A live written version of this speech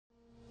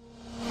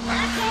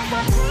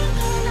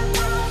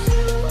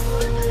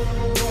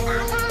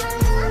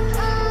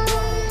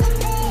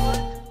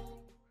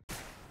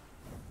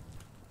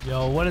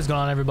What is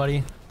going on,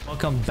 everybody?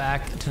 Welcome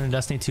back to the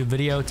Destiny 2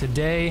 video.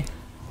 Today,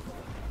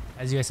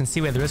 as you guys can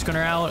see, we have the risk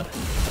runner out.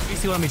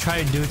 Basically what I'm gonna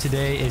try to do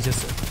today is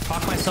just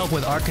proc myself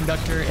with arc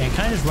conductor and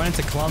kind of just run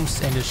into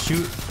clumps and just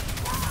shoot.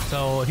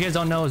 So if you guys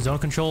don't know, zone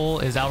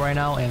control is out right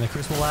now in the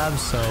Crucible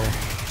labs. So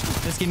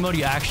this game mode,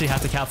 you actually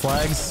have to cap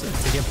flags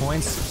to get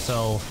points.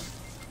 So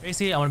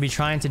basically I'm gonna be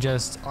trying to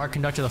just arc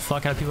conductor the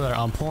fuck out of people that are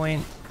on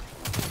point.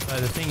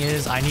 But the thing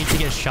is, I need to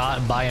get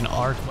shot by an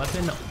arc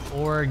weapon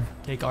or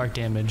take arc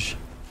damage.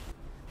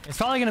 It's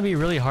probably going to be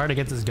really hard to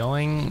get this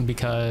going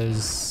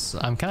because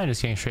I'm kind of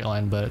just getting straight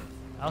line, but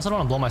I also don't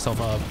want to blow myself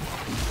up.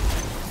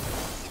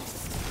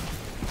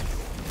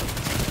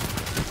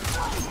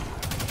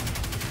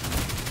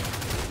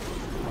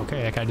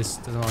 Okay, that guy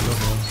just doesn't want to go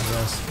for him, I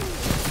guess.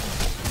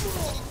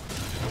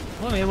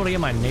 I wasn't able to get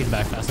my nade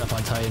back fast enough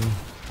on Titan.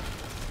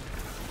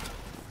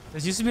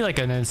 This used to be like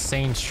an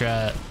insane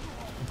strat.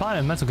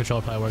 Probably mental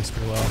control probably works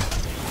pretty well.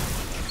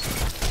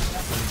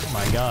 Oh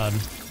my god.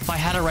 If I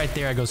had it right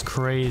there, it goes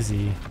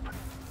crazy.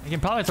 I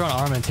can probably throw an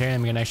armamentarium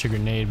and get an extra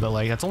grenade, but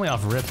like that's only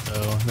off rip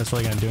though. That's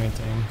really gonna do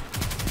anything.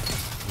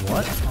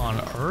 What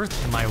on earth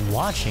am I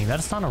watching?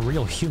 That's not a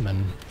real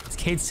human. It's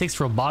Cade 6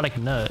 robotic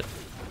nut.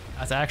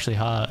 That's actually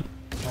hot.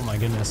 Oh my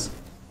goodness.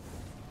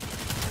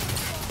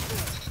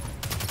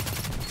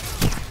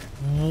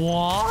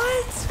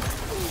 What?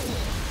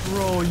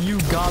 Bro,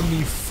 you got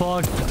me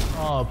fucked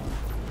up.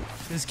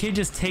 This kid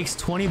just takes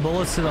 20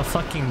 bullets to the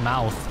fucking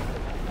mouth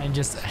and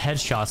just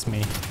headshots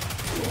me.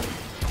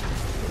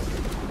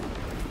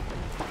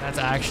 That's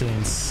actually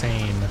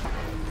insane.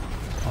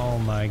 Oh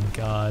my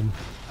god.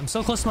 I'm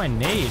so close to my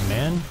nade,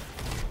 man.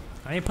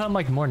 I need to put on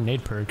like more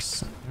nade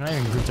perks. They're not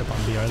even grouped up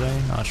on B, are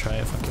they? I'll try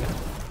it. Fuck it.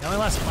 It only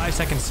lasts 5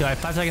 seconds too. I have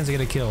 5 seconds to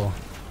get a kill.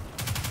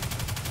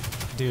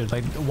 Dude,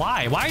 like,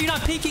 why? Why are you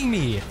not peeking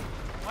me?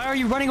 Why are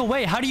you running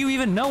away? How do you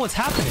even know what's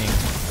happening?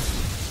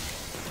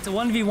 It's a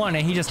 1v1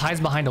 and he just hides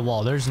behind a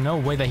wall. There's no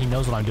way that he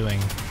knows what I'm doing.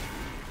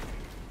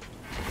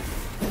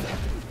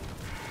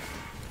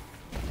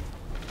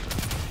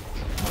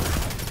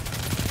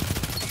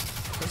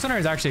 Corsair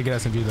is actually a good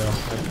SMG though.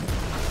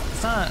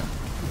 It's not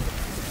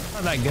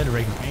that good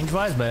range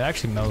wise, but it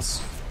actually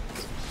melts.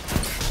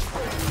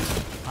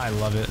 I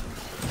love it.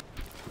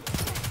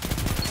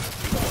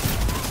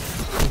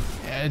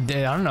 I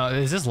don't know.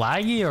 Is this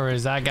laggy or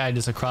is that guy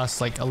just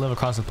across, like, live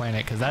across the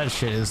planet? Because that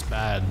shit is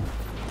bad.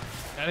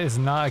 That is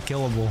not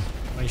killable.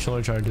 My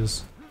shoulder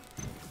charges.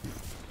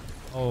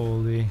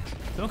 Holy.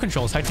 Zone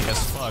control is hectic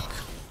as fuck.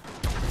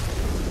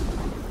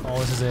 Oh,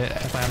 this is it.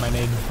 If I have my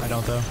nade, I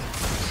don't though.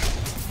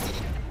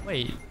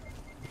 Wait.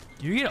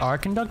 Do you get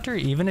arc conductor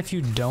even if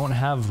you don't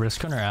have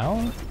risk runner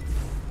out?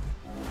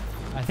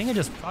 I think it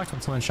just procced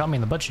when someone shot me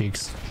in the butt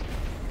cheeks.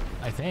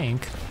 I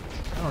think.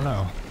 I don't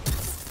know.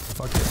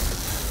 Fuck it.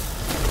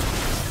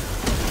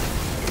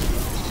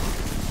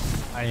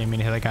 I didn't mean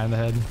to hit that guy in the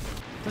head.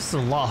 This is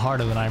a lot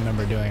harder than I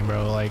remember doing,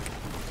 bro. Like,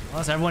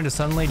 unless everyone just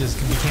suddenly just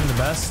became the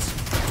best.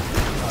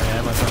 Oh yeah,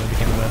 everyone suddenly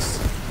became the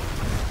best.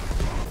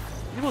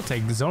 People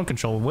take zone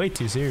control way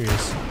too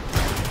serious.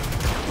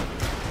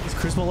 These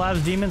Crucible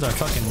Labs demons are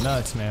fucking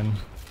nuts, man.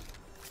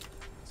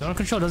 Zone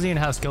control doesn't even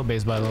have skill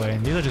base, by the way.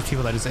 These are just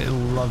people that just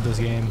love this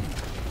game.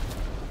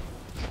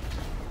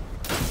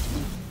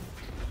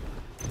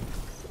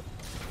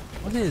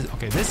 What is...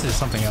 Okay, this is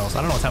something else.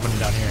 I don't know what's happening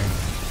down here.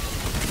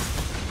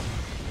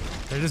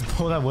 They just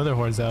pull that wither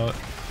hordes out.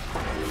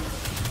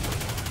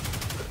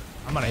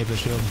 I'm gonna ape the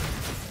shield.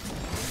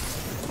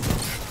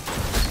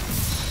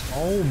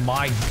 Oh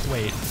my...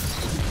 Wait.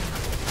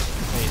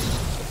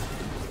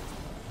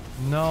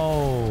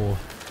 No.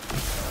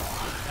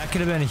 That could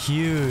have been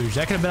huge.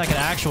 That could have been like an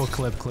actual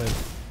clip.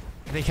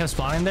 If they kept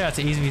spawning there, that's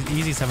an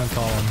easy 7th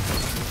column.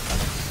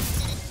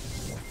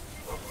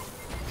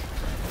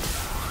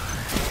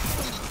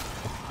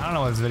 I don't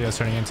know what this video is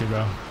turning into,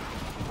 bro.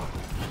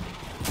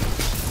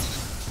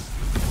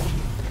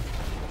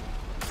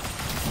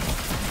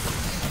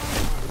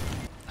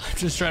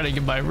 Just trying to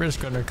get my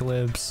risk runner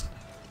clips.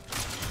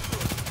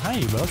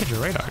 Hey, bro, look at your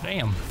radar.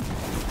 Damn.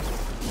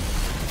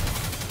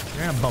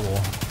 You're in a bubble.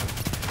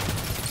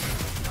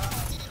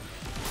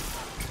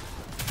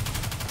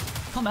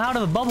 Come out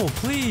of the bubble,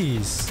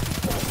 please.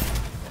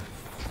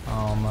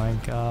 Oh my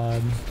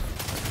god.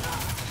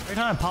 Every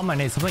time I pop my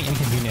nade, something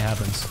inconvenient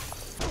happens.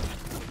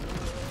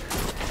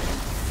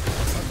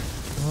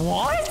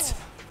 What?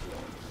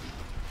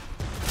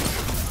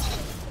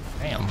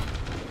 Damn.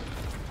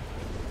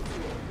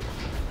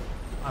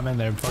 I'm in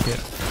there, fuck it.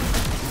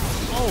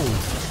 Oh!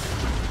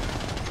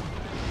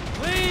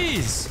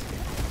 Please!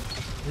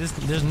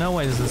 There's no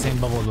way this is the same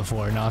bubble as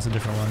before. No, it's a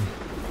different one.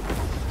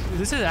 Dude,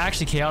 this is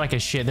actually chaotic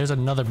as shit. There's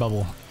another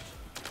bubble.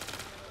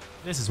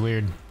 This is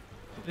weird.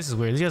 This is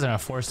weird. These guys are on a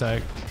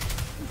 4-stack.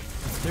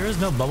 If there is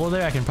no bubble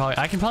there, I can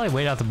probably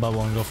wait out the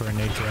bubble and go for a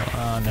nade kill.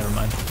 Never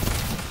mind.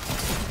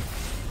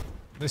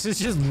 This is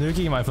just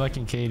nuking my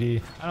fucking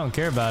KD. I don't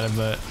care about it,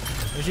 but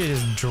this shit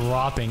is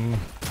dropping.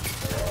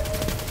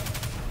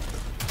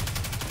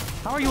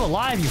 How are you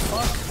alive, you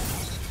fuck?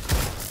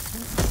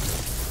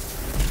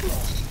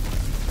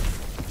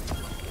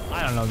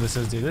 I don't know what this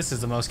is, dude. This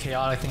is the most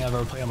chaotic thing I've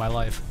ever played in my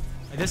life.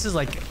 Like, this is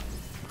like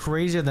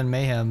crazier than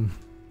mayhem.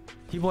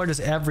 People are just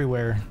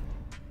everywhere.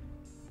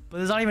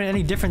 But it's not even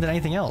any different than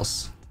anything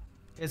else.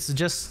 It's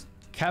just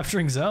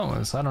capturing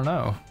zones. I don't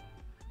know.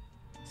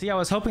 See, I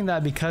was hoping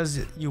that because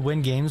you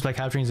win games by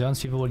capturing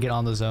zones, people would get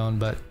on the zone,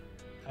 but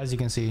as you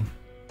can see,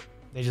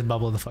 they just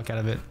bubble the fuck out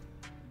of it.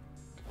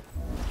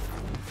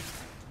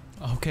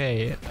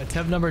 Okay,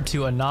 attempt number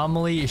 2,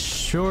 anomaly.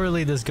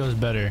 Surely this goes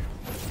better.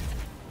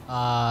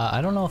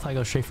 I don't know if I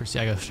go straight for C.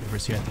 I go straight for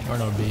C, I think. Or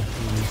no, B.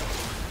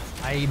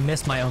 I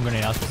missed my own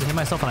grenade. I was supposed to hit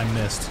myself and I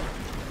missed.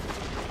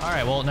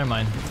 Alright, well, never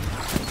mind.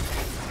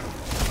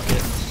 Fuck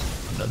it.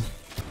 I'm done.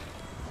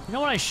 You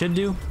know what I should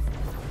do? You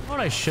know what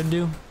I should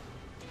do?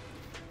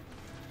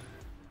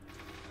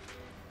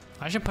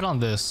 I should put on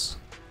this.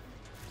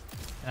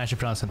 And I should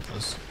put on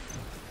Synthos.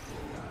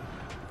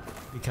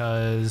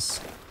 Because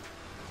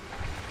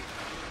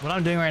what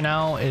I'm doing right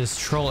now is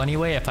troll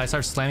anyway. If I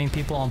start slamming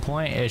people on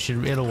point,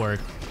 it'll work.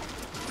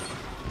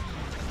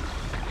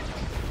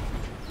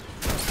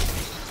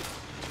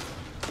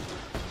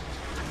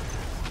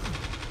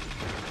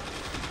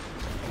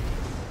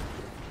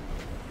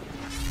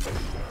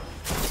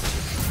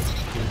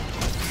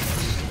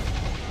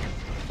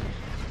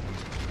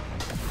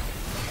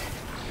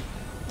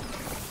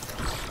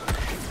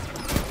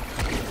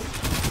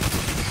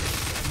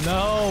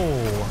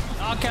 No!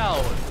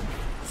 Knockout!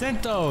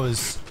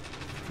 Synthos!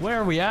 Where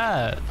are we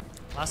at?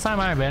 Last time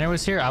my banner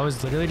was here, I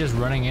was literally just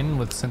running in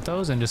with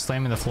Synthos and just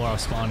slamming the floor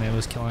off spawn. It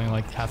was killing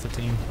like half the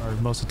team, or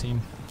most of the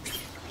team.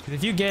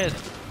 If you get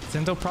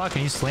Syntho proc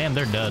and you slam,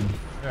 they're dead.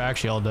 They're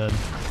actually all dead.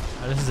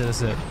 Oh, this is it,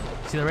 this is it.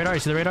 See the radar? You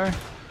see the radar?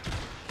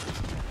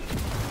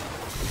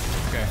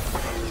 Okay.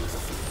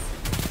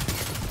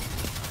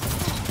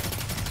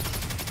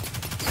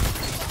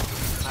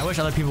 I wish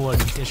other people would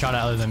get shot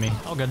at other than me.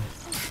 Oh, good.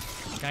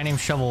 Guy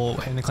named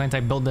Shovel in the clan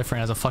type built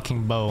different as a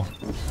fucking bow.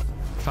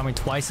 Shot me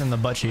twice in the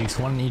butt cheeks,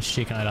 one in each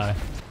cheek, and I die.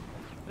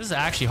 This is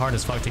actually hard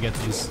as fuck to get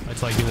these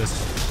until I do this.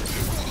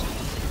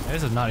 Yeah,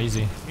 this is not easy.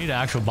 You need an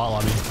actual bot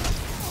lobby.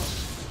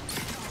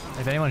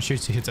 If anyone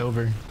shoots you, it's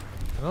over.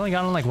 I've only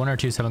gotten like 1 or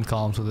 2 7th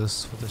columns with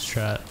this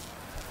strat.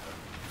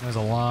 It was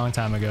a long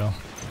time ago.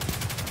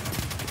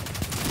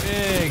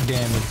 Big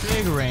damage,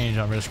 big range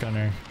on Risk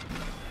Gunner.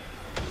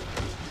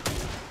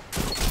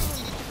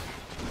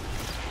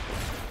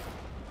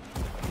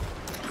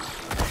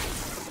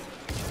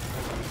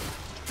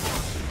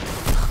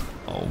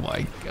 Oh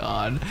my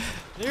god.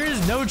 There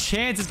is no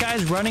chance this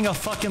guy's running a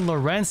fucking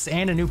Lorentz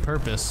and a new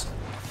purpose.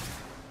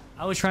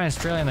 I was trying to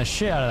Australian the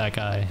shit out of that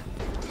guy.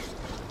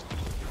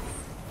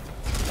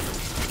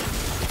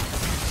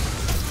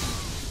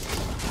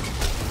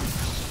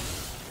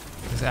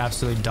 Just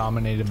absolutely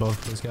dominated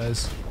both those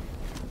guys.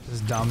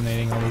 Just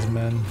dominating all these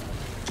men.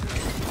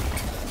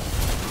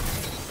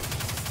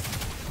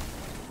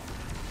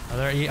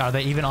 Are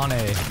they even on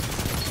A?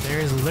 There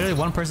is literally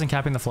one person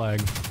capping the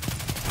flag.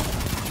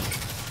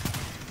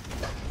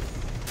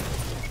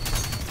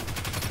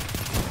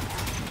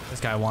 This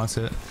guy wants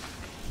it.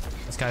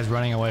 This guy's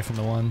running away from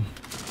the one.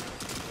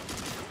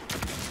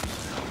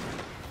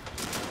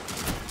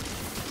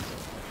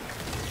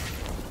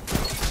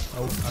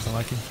 Oh, that's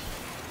unlucky.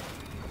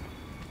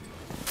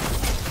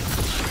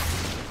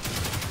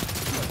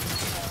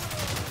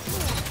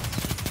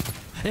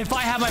 If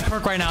I have my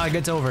perk right now, it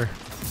gets over.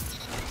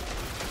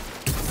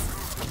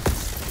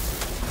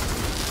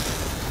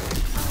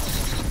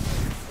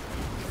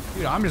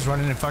 Dude, I'm just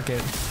running and fuck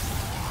it.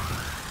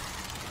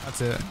 That's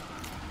it.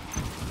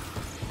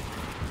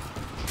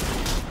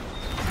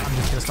 I'm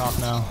just pissed off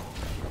now.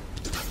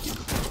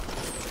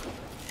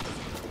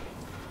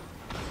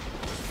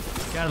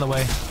 Get out of the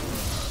way.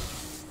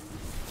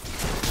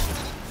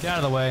 Get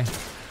out of the way.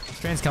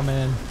 Train's coming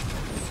in.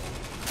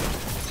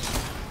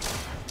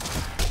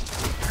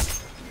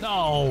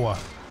 No!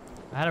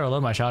 I had to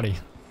reload my shotty.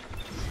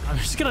 I'm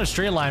just gonna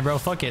straight line, bro.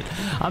 Fuck it.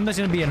 I'm just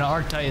gonna be an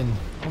Arc Titan.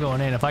 I'm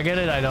going in. If I get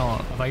it, I don't.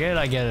 If I get it,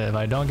 I get it. If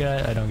I don't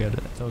get it, I don't get it.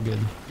 It's all good.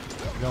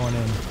 I'm going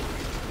in.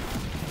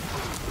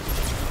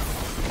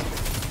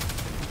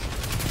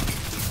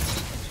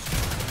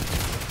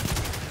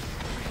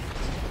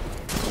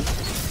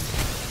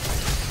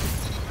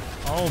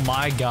 Oh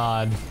my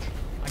god.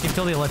 I can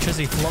feel the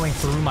electricity flowing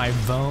through my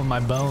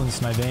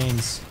bones, my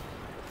veins.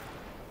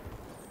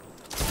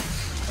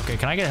 Okay,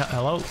 can I get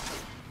hello?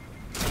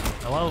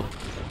 Hello?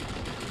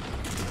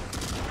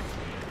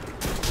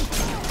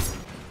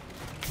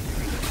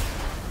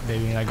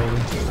 Baby, I golden.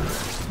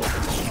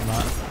 I'm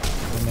not.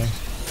 I'm in there.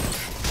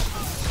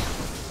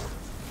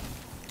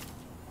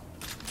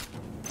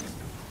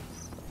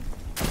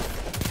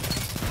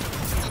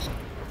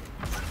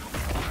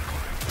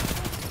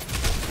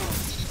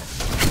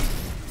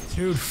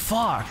 Dude,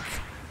 fuck.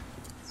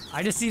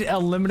 I just need a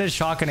limited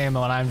shotgun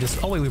ammo and I'm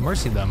just... Oh wait, we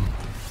mercied them.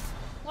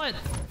 What?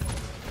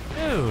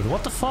 Dude,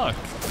 what the fuck?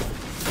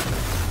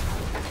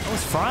 I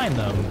was frying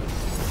them.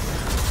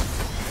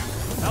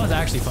 That was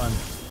actually fun.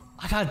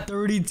 I got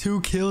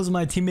 32 kills,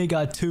 my teammate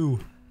got 2.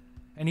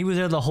 And he was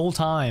there the whole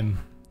time.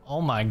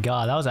 Oh my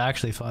god, that was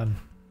actually fun.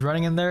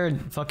 Running in there,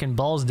 fucking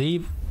balls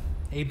deep,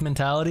 ape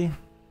mentality.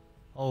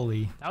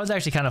 Holy, that was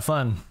actually kind of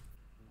fun.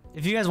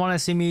 If you guys want to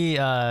see me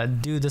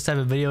do this type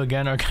of video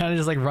again, or kind of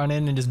just like run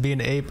in and just be an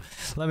ape,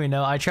 let me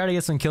know. I tried to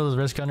get some kills with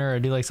Risk Gunner or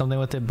do like something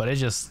with it, but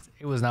it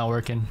was not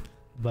working.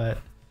 But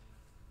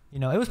you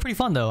know, it was pretty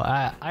fun though.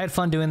 I had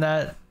fun doing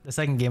that. The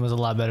second game was a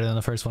lot better than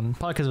the first one,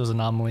 probably because it was an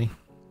anomaly.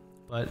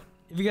 But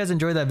if you guys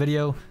enjoyed that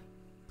video,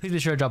 please be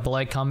sure to drop a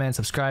like, comment, and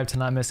subscribe to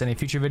not miss any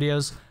future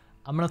videos.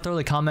 I'm gonna throw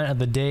the comment of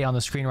the day on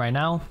the screen right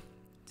now.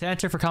 To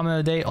enter for comment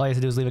of the day, all you have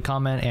to do is leave a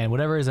comment, and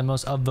whatever is the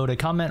most upvoted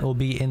comment will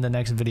be in the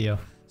next video.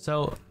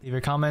 So leave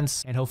your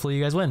comments and hopefully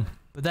you guys win.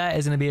 But that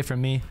is going to be it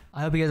from me.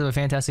 I hope you guys have a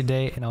fantastic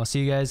day, and I'll see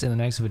you guys in the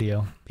next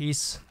video.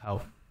 Peace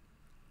out.